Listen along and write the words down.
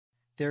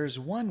There is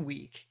one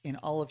week in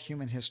all of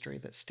human history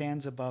that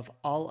stands above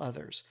all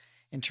others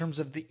in terms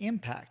of the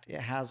impact it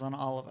has on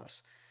all of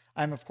us.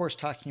 I'm, of course,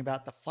 talking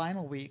about the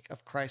final week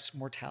of Christ's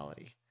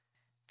mortality,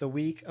 the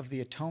week of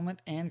the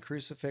atonement and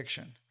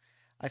crucifixion.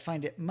 I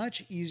find it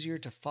much easier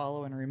to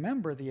follow and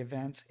remember the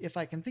events if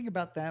I can think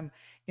about them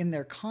in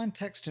their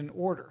context and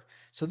order.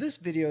 So this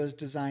video is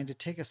designed to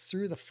take us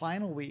through the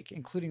final week,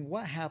 including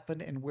what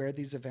happened and where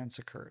these events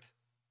occurred.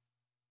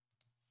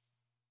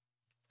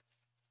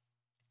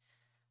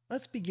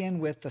 Let's begin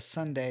with the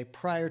Sunday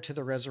prior to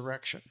the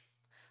resurrection.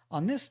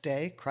 On this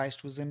day,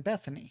 Christ was in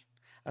Bethany,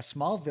 a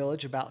small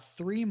village about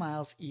 3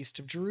 miles east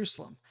of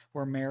Jerusalem,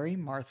 where Mary,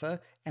 Martha,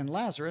 and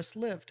Lazarus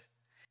lived.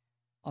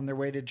 On their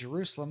way to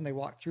Jerusalem, they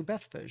walked through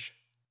Bethphage,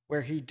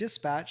 where he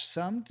dispatched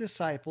some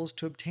disciples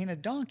to obtain a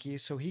donkey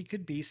so he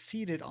could be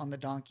seated on the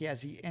donkey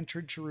as he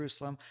entered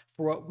Jerusalem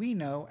for what we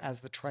know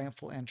as the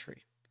triumphal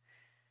entry.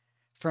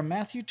 From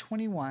Matthew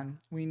 21,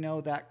 we know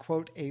that,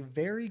 quote, a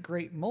very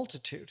great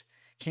multitude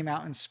came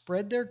out and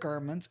spread their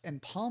garments and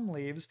palm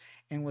leaves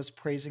and was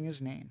praising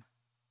his name.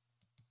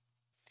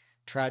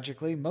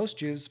 Tragically, most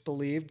Jews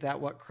believed that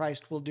what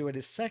Christ will do at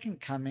his second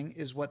coming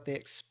is what they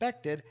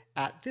expected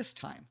at this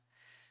time.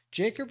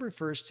 Jacob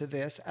refers to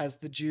this as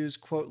the Jews,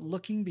 quote,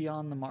 looking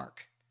beyond the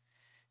mark.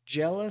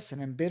 Jealous and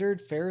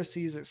embittered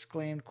Pharisees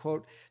exclaimed,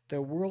 quote,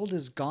 the world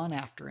is gone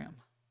after him.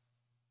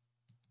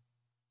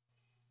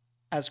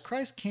 As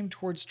Christ came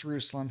towards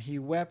Jerusalem, he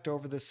wept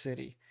over the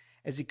city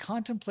as he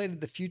contemplated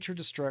the future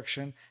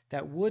destruction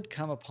that would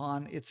come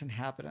upon its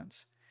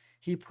inhabitants.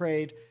 He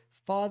prayed,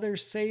 Father,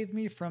 save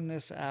me from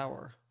this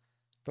hour.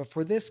 But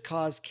for this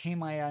cause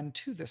came I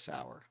unto this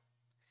hour.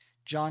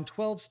 John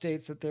 12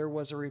 states that there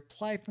was a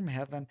reply from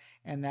heaven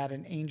and that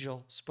an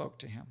angel spoke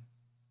to him.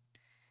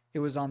 It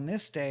was on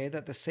this day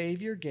that the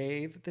Savior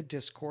gave the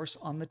discourse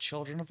on the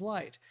children of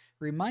light,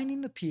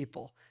 reminding the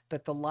people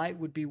that the light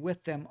would be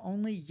with them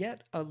only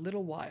yet a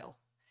little while,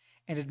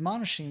 and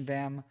admonishing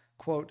them,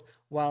 quote,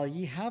 while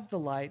ye have the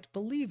light,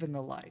 believe in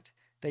the light,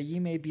 that ye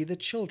may be the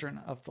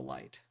children of the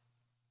light.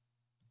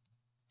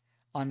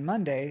 On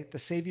Monday, the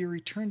Savior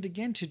returned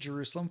again to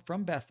Jerusalem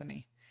from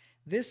Bethany.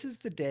 This is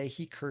the day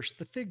he cursed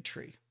the fig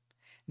tree.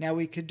 Now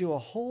we could do a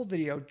whole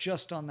video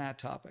just on that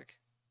topic,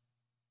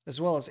 as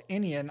well as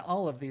any and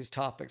all of these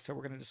topics that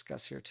we're going to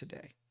discuss here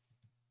today.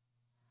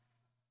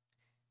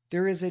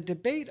 There is a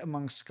debate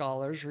among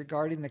scholars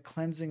regarding the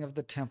cleansing of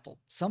the temple.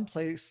 Some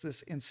place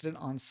this incident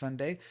on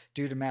Sunday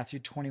due to Matthew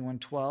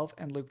 21:12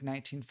 and Luke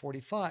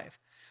 19:45,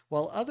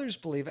 while others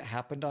believe it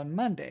happened on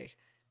Monday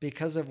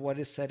because of what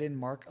is said in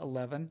Mark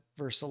 11,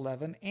 verse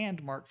 11,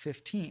 and Mark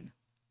 15.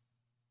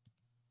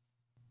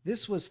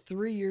 This was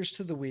 3 years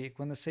to the week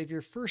when the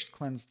Savior first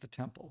cleansed the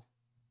temple.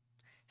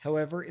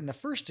 However, in the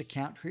first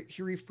account,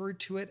 he referred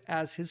to it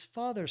as his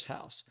Father's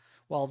house,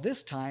 while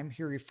this time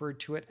he referred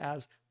to it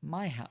as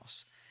my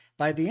house.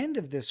 By the end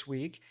of this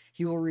week,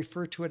 he will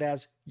refer to it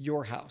as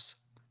your house.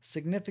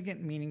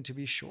 Significant meaning to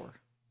be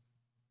sure.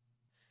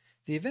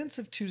 The events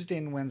of Tuesday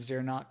and Wednesday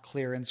are not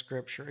clear in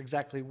Scripture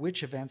exactly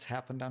which events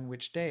happened on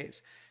which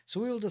days, so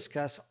we will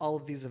discuss all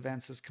of these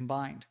events as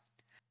combined.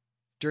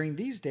 During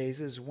these days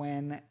is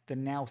when the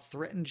now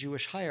threatened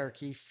Jewish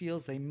hierarchy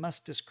feels they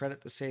must discredit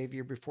the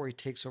Savior before he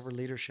takes over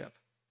leadership.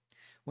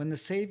 When the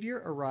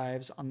Savior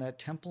arrives on the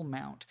Temple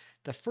Mount,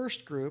 the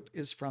first group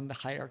is from the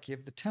hierarchy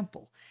of the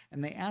temple,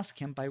 and they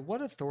ask him by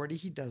what authority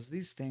he does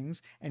these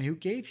things and who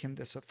gave him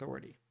this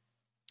authority.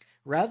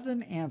 Rather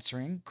than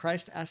answering,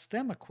 Christ asks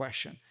them a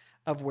question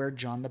of where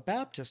John the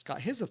Baptist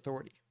got his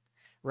authority.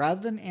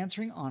 Rather than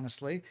answering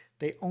honestly,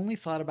 they only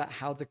thought about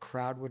how the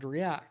crowd would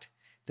react.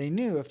 They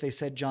knew if they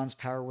said John's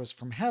power was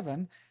from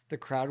heaven, the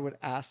crowd would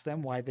ask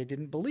them why they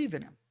didn't believe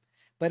in him.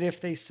 But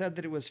if they said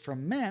that it was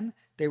from men,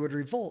 they would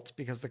revolt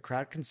because the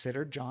crowd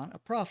considered John a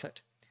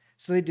prophet.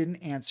 So they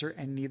didn't answer,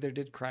 and neither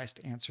did Christ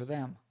answer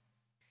them.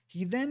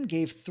 He then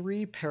gave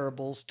 3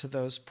 parables to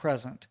those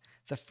present.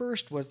 The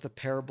first was the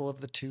parable of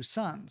the 2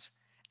 sons,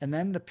 and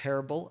then the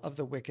parable of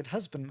the wicked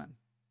husbandman,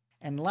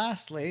 and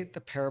lastly,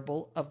 the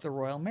parable of the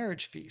royal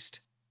marriage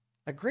feast.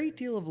 A great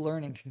deal of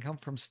learning can come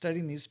from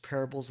studying these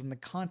parables in the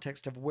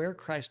context of where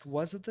Christ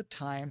was at the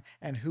time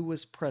and who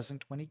was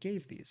present when he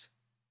gave these.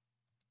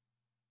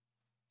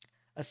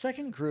 A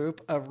second group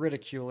of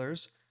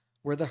ridiculers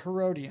were the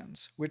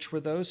Herodians, which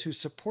were those who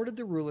supported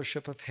the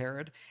rulership of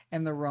Herod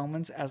and the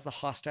Romans as the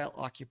hostile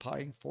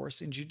occupying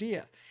force in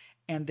Judea,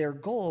 and their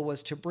goal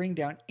was to bring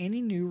down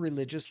any new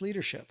religious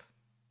leadership.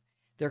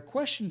 Their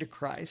question to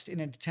Christ in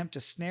an attempt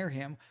to snare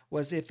him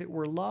was if it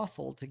were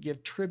lawful to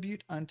give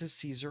tribute unto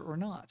Caesar or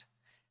not.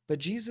 But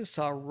Jesus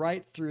saw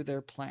right through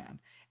their plan,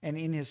 and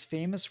in his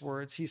famous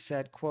words he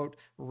said, quote,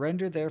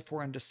 render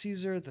therefore unto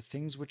Caesar the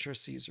things which are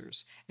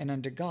Caesar's, and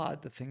unto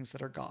God the things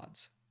that are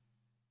God's.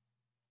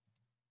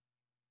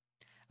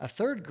 A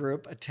third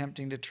group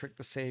attempting to trick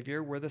the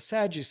Savior were the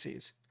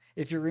Sadducees.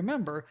 If you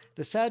remember,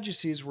 the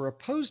Sadducees were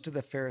opposed to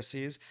the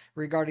Pharisees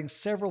regarding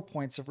several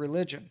points of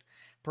religion,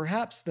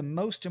 perhaps the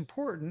most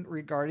important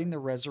regarding the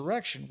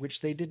resurrection,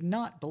 which they did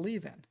not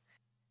believe in.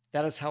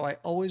 That is how I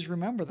always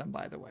remember them,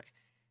 by the way.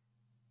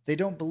 They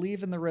don't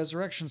believe in the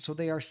resurrection, so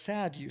they are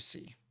sad, you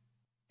see.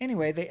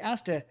 Anyway, they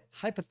asked a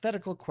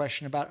hypothetical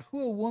question about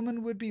who a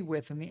woman would be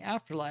with in the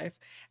afterlife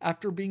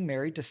after being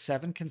married to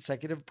 7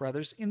 consecutive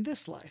brothers in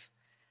this life.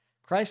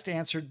 Christ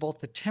answered both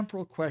the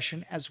temporal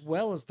question as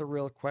well as the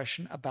real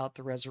question about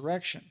the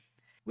resurrection.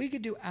 We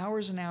could do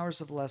hours and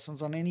hours of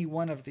lessons on any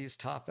one of these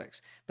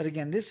topics, but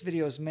again, this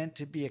video is meant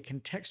to be a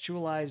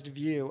contextualized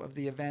view of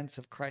the events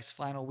of Christ's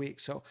final week,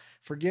 so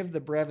forgive the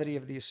brevity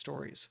of these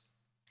stories.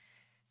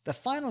 The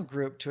final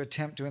group to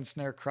attempt to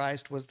ensnare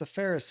Christ was the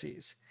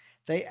Pharisees.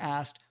 They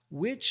asked,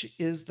 "Which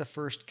is the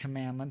first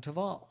commandment of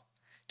all?"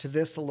 To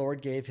this the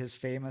Lord gave his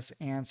famous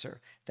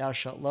answer, "Thou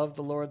shalt love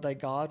the Lord thy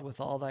God with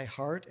all thy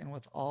heart, and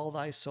with all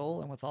thy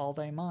soul, and with all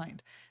thy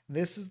mind.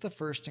 This is the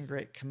first and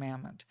great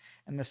commandment.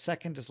 And the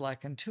second is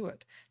like unto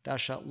it, Thou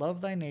shalt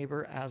love thy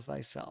neighbor as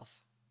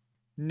thyself."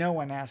 No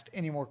one asked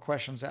any more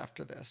questions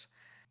after this.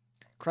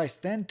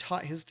 Christ then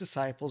taught his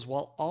disciples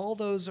while all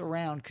those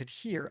around could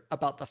hear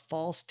about the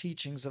false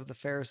teachings of the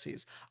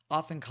Pharisees,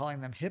 often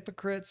calling them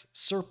hypocrites,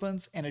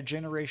 serpents, and a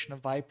generation of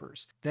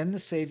vipers. Then the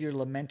Savior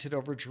lamented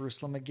over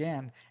Jerusalem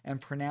again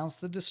and pronounced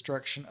the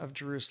destruction of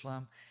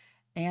Jerusalem,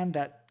 and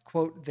that,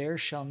 quote, "there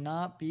shall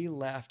not be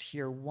left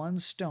here one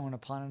stone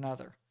upon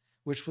another,"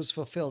 which was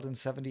fulfilled in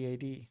 70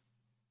 AD.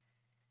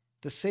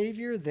 The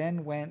Savior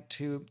then went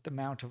to the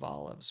Mount of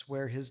Olives,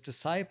 where his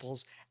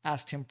disciples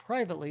asked him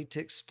privately to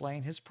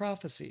explain his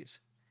prophecies.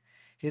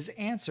 His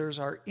answers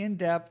are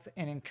in-depth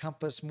and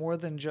encompass more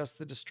than just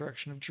the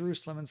destruction of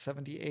Jerusalem in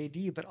 70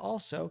 AD, but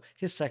also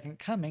his second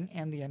coming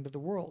and the end of the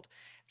world.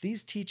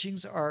 These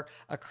teachings are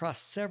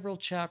across several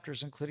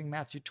chapters, including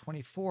Matthew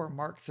 24,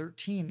 Mark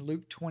 13,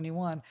 Luke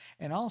 21,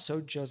 and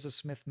also Joseph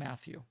Smith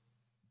Matthew.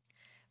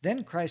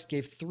 Then Christ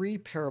gave 3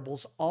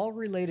 parables all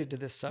related to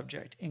this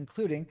subject,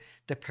 including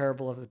the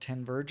parable of the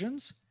 10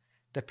 virgins,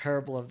 the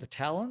parable of the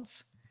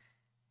talents,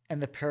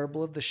 and the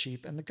parable of the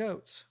sheep and the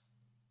goats.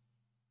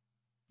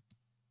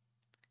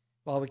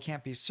 While we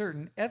can't be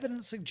certain,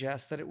 evidence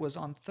suggests that it was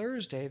on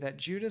Thursday that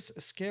Judas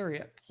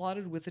Iscariot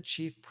plotted with the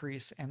chief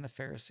priests and the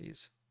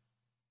Pharisees.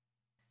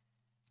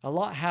 A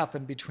lot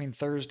happened between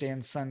Thursday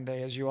and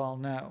Sunday, as you all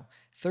know.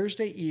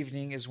 Thursday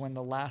evening is when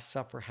the Last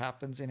Supper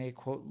happens in a,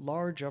 quote,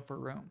 large upper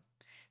room.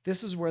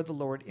 This is where the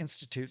Lord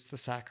institutes the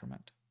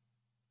sacrament.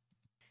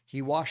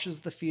 He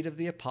washes the feet of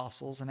the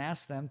apostles and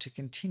asks them to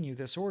continue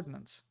this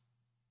ordinance.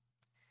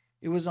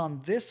 It was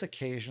on this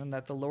occasion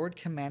that the Lord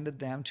commanded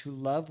them to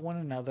love one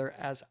another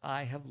as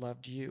I have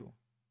loved you.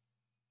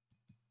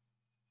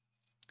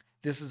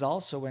 This is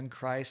also when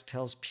Christ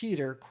tells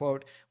Peter,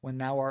 quote, "When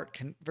thou art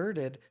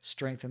converted,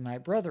 strengthen thy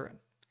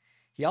brethren."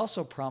 He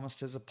also promised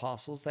his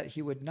apostles that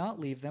he would not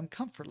leave them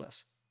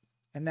comfortless,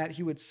 and that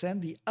he would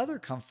send the other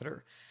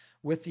Comforter,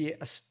 with the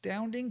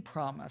astounding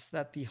promise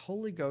that the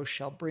Holy Ghost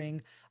shall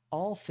bring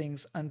all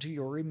things unto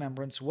your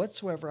remembrance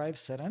whatsoever I have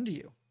said unto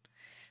you.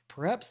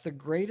 Perhaps the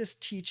greatest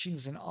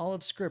teachings in all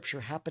of Scripture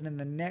happen in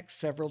the next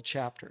several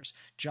chapters,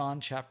 John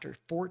chapter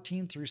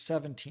 14 through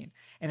 17,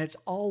 and it's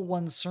all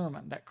one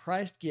sermon that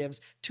Christ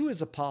gives to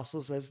his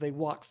apostles as they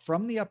walk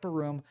from the upper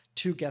room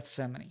to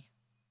Gethsemane.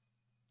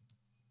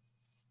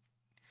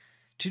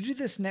 To do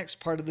this next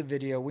part of the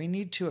video, we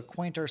need to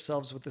acquaint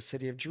ourselves with the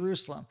city of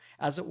Jerusalem,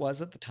 as it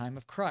was at the time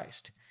of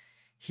Christ.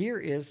 Here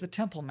is the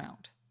Temple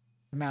Mount.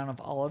 The Mount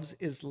of Olives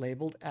is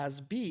labeled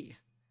as B.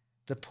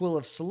 The Pool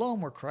of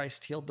Siloam, where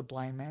Christ healed the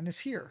blind man, is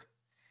here.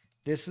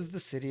 This is the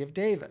city of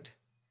David.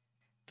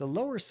 The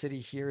lower city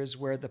here is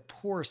where the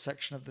poor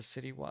section of the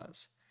city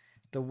was.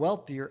 The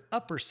wealthier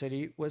upper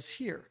city was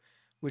here,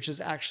 which is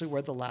actually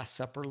where the Last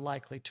Supper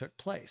likely took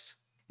place.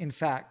 In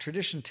fact,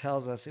 tradition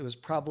tells us it was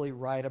probably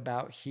right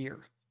about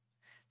here.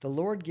 The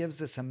Lord gives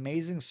this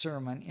amazing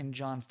sermon in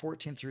John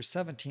 14 through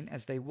 17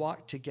 as they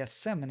walk to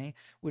Gethsemane,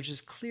 which is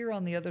clear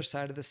on the other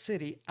side of the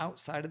city,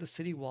 outside of the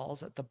city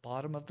walls at the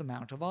bottom of the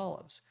Mount of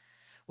Olives.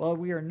 While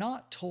we are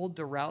not told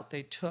the route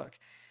they took,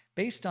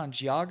 based on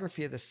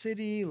geography of the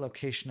city,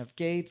 location of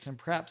gates, and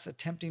perhaps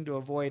attempting to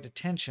avoid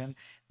attention,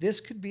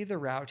 this could be the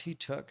route he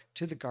took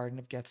to the Garden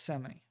of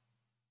Gethsemane.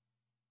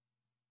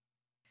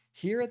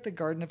 Here at the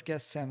Garden of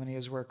Gethsemane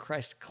is where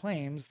Christ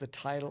claims the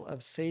title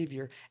of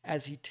Savior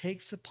as he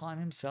takes upon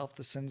himself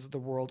the sins of the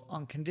world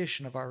on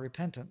condition of our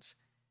repentance.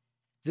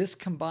 This,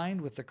 combined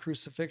with the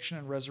crucifixion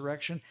and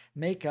resurrection,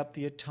 make up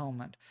the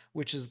Atonement,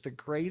 which is the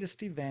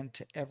greatest event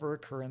to ever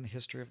occur in the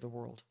history of the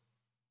world.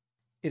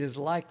 It is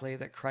likely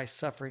that Christ's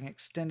suffering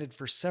extended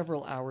for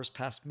several hours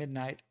past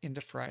midnight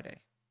into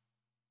Friday.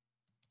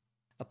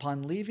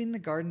 Upon leaving the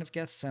Garden of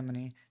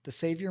Gethsemane, the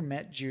Savior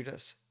met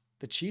Judas,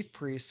 the chief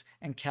priests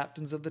and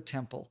captains of the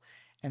temple,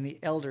 and the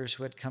elders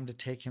who had come to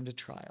take him to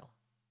trial.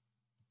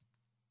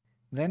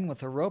 Then,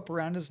 with a rope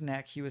around his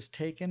neck, he was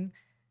taken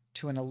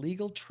to an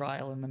illegal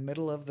trial in the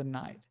middle of the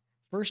night,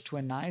 first to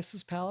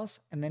Ananias' palace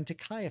and then to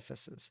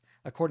Caiaphas's,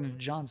 according to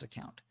John's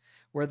account,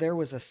 where there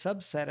was a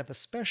subset of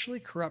especially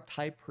corrupt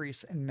high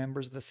priests and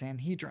members of the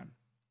Sanhedrin.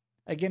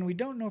 Again, we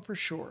don't know for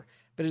sure,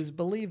 but it is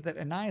believed that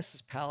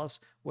Ananias' palace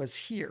was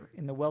here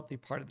in the wealthy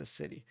part of the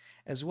city,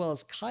 as well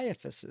as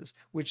Caiaphas's,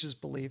 which is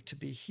believed to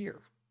be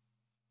here.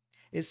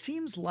 It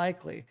seems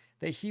likely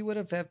that he would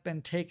have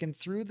been taken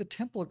through the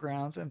temple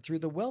grounds and through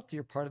the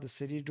wealthier part of the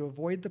city to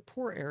avoid the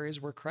poor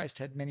areas where Christ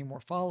had many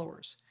more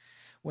followers.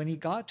 When he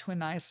got to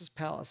Ananias'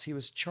 palace, he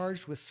was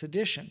charged with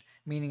sedition,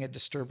 meaning a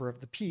disturber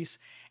of the peace,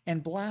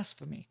 and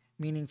blasphemy,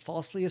 meaning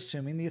falsely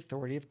assuming the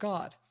authority of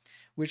God,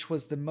 which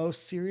was the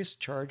most serious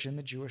charge in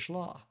the Jewish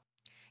law.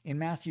 In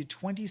Matthew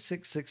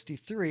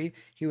 26:63,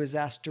 he was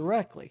asked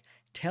directly,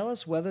 "Tell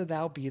us whether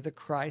thou be the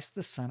Christ,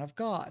 the Son of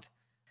God."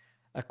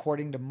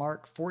 According to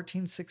Mark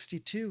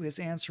 14:62, his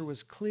answer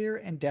was clear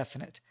and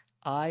definite,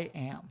 "I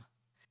am."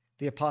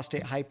 The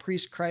apostate high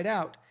priest cried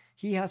out,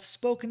 "He hath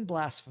spoken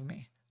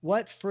blasphemy.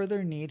 What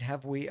further need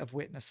have we of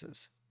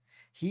witnesses?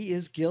 He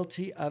is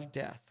guilty of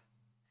death."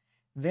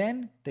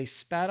 Then they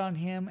spat on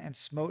him and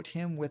smote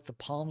him with the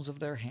palms of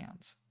their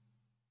hands.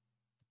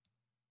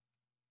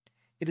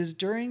 It is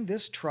during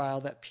this trial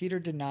that Peter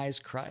denies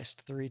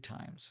Christ 3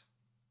 times.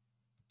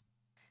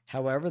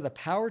 However, the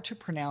power to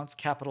pronounce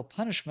capital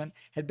punishment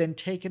had been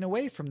taken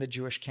away from the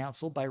Jewish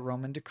council by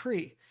Roman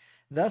decree.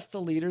 Thus, the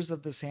leaders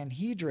of the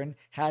Sanhedrin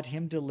had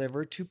him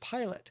delivered to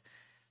Pilate,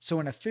 so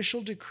an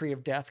official decree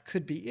of death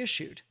could be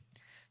issued.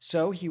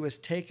 So he was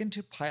taken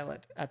to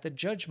Pilate at the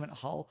judgment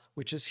hall,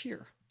 which is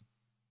here.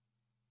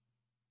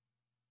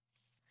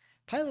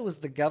 Pilate was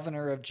the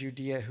governor of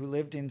Judea who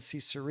lived in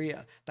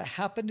Caesarea, but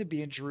happened to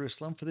be in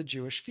Jerusalem for the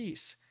Jewish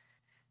feasts.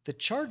 The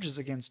charges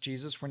against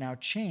Jesus were now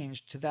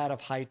changed to that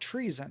of high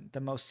treason, the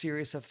most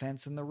serious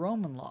offense in the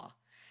Roman law.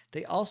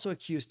 They also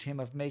accused him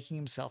of making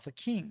himself a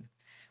king.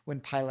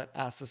 When Pilate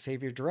asked the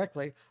Savior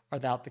directly,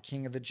 "Art thou the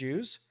king of the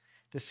Jews?"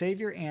 the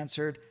Savior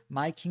answered,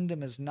 "My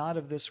kingdom is not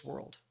of this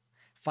world."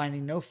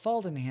 Finding no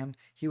fault in him,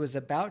 he was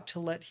about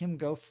to let him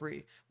go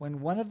free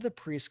when one of the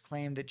priests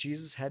claimed that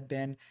Jesus had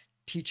been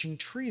teaching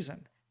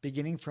treason,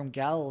 beginning from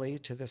Galilee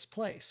to this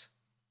place.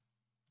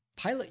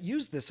 Pilate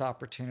used this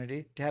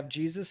opportunity to have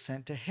Jesus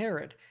sent to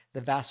Herod,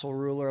 the vassal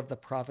ruler of the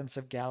province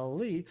of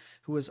Galilee,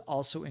 who was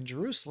also in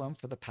Jerusalem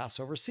for the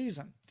Passover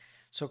season.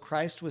 So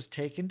Christ was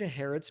taken to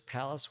Herod's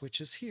palace,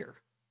 which is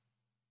here.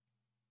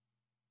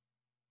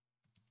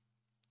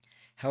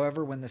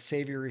 However, when the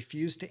Savior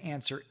refused to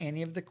answer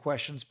any of the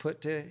questions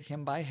put to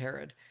him by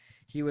Herod,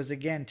 he was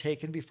again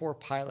taken before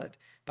Pilate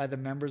by the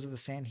members of the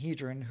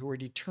Sanhedrin who were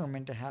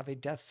determined to have a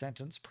death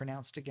sentence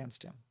pronounced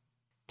against him.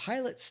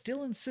 Pilate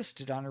still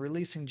insisted on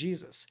releasing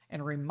Jesus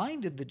and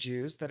reminded the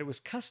Jews that it was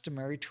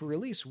customary to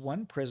release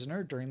one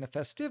prisoner during the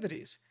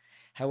festivities.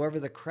 However,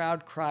 the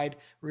crowd cried,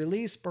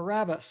 "Release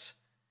Barabbas!"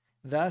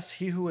 Thus,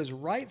 he who was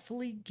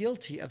rightfully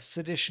guilty of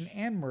sedition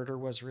and murder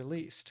was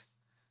released.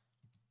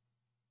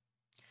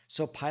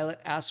 So Pilate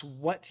asked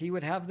what he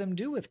would have them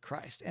do with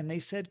Christ, and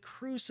they said,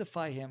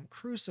 "Crucify him,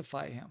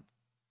 crucify him."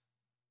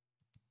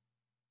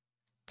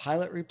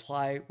 Pilate's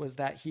reply was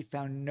that he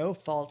found no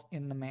fault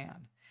in the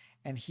man,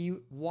 and he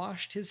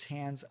washed his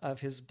hands of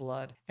his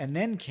blood. And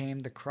then came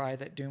the cry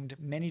that doomed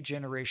many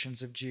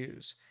generations of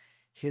Jews,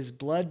 "His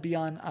blood be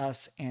on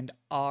us and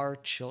our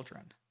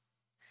children."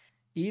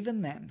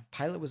 Even then,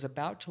 Pilate was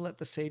about to let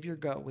the Savior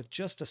go with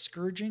just a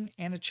scourging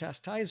and a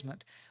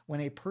chastisement when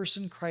a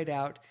person cried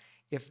out,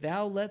 "If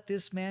thou let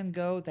this man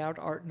go, thou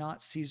art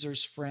not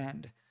Caesar's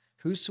friend.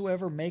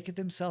 Whosoever maketh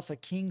himself a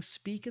king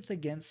speaketh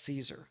against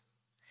Caesar."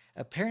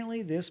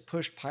 Apparently, this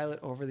pushed Pilate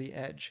over the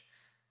edge.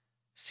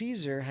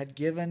 Caesar had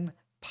given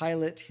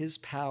Pilate his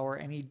power,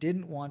 and he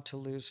didn't want to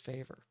lose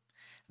favor.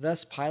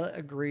 Thus, Pilate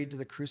agreed to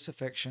the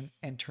crucifixion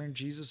and turned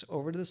Jesus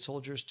over to the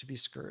soldiers to be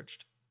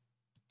scourged.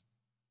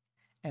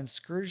 And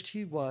scourged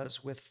he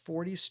was with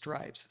 40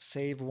 stripes,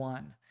 save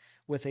one,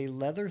 with a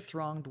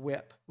leather-thronged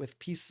whip with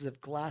pieces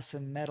of glass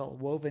and metal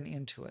woven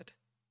into it.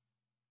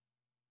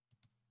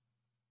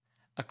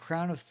 A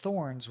crown of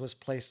thorns was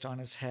placed on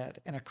his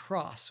head, and a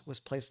cross was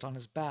placed on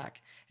his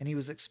back, and he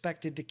was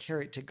expected to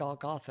carry it to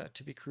Golgotha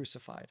to be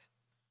crucified.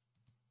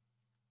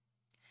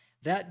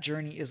 That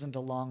journey isn't a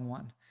long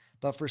one,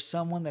 but for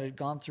someone that had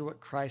gone through what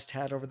Christ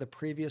had over the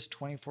previous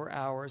 24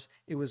 hours,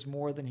 it was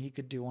more than he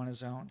could do on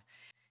his own.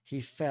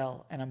 He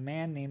fell, and a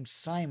man named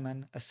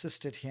Simon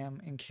assisted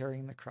him in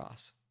carrying the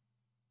cross.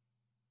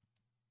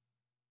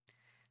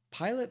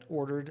 Pilate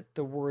ordered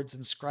the words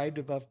inscribed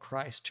above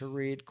Christ to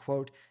read,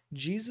 quote,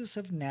 "Jesus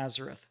of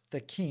Nazareth,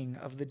 the King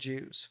of the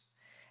Jews."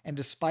 And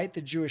despite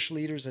the Jewish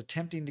leaders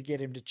attempting to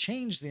get him to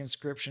change the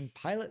inscription,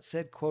 Pilate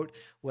said, quote,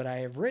 "What I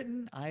have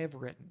written, I have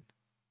written."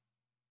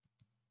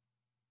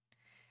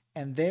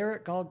 And there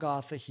at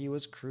Golgotha he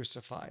was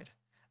crucified.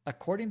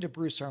 According to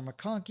Bruce R.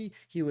 McConkie,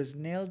 he was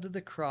nailed to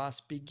the cross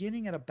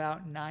beginning at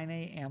about 9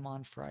 a.m.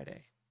 on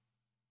Friday.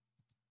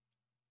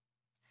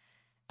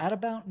 At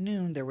about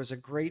noon there was a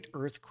great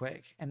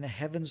earthquake, and the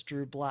heavens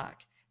drew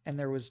black, and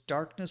there was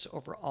darkness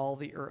over all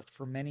the earth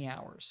for many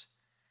hours.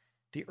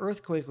 The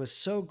earthquake was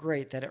so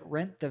great that it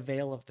rent the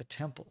veil of the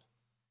temple.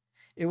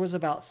 It was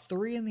about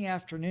 3 in the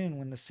afternoon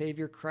when the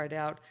Savior cried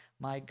out,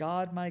 my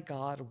God,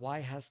 why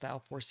hast thou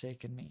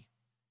forsaken me?"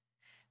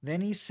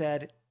 Then he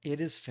said, "It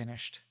is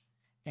finished,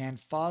 and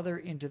Father,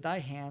 into thy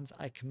hands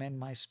I commend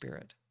my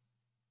spirit."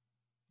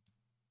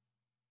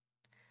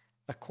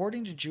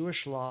 According to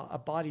Jewish law, a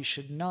body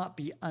should not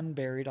be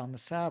unburied on the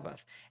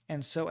Sabbath,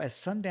 and so as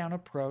sundown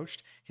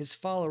approached, his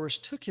followers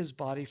took his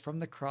body from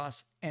the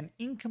cross and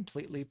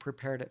incompletely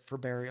prepared it for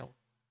burial.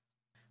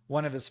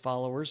 One of his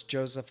followers,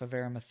 Joseph of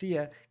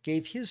Arimathea,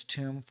 gave his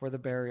tomb for the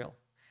burial,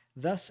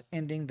 thus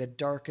ending the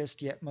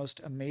darkest yet most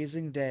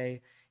amazing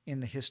day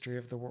in the history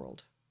of the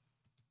world.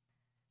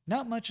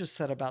 Not much is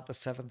said about the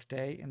seventh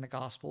day in the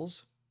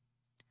Gospels.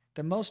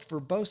 The most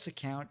verbose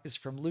account is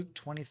from Luke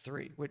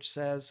 23, which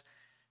says,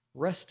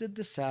 "Rested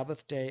the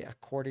Sabbath day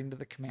according to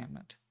the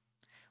commandment."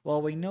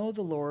 While we know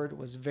the Lord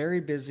was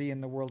very busy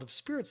in the world of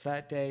spirits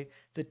that day,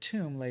 the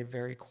tomb lay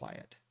very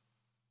quiet.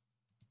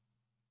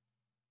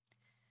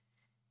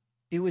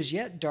 It was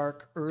yet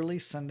dark early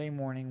Sunday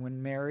morning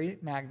when Mary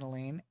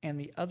Magdalene and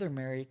the other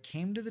Mary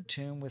came to the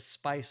tomb with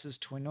spices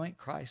to anoint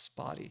Christ's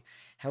body.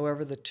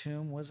 However, the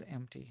tomb was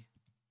empty.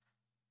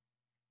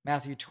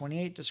 Matthew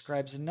 28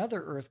 describes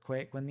another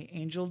earthquake when the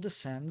angel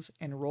descends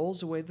and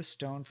rolls away the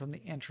stone from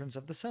the entrance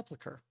of the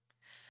sepulchre.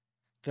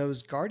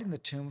 Those guarding the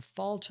tomb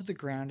fall to the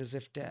ground as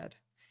if dead.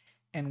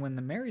 And when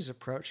the Marys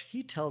approach,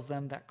 he tells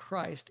them that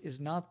Christ is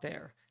not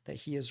there, that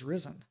he is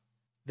risen.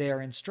 They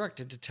are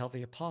instructed to tell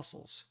the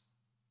apostles.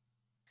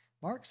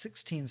 Mark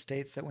 16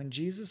 states that when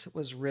Jesus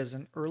was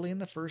risen early in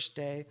the first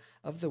day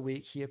of the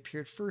week, he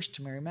appeared first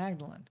to Mary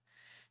Magdalene.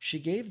 She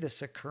gave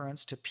this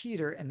occurrence to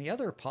Peter and the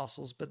other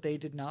apostles, but they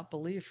did not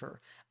believe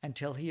her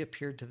until he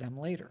appeared to them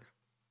later.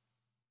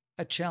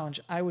 A challenge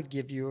I would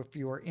give you if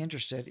you are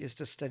interested is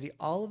to study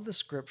all of the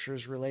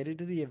scriptures related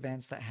to the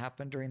events that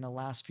happened during the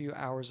last few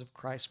hours of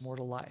Christ's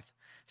mortal life.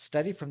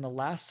 Study from the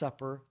Last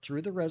Supper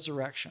through the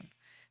resurrection.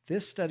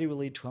 This study will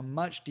lead to a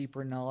much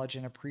deeper knowledge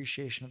and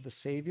appreciation of the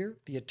Savior,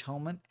 the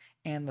atonement,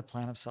 and the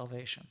plan of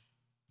salvation.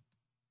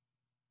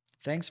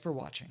 Thanks for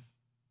watching.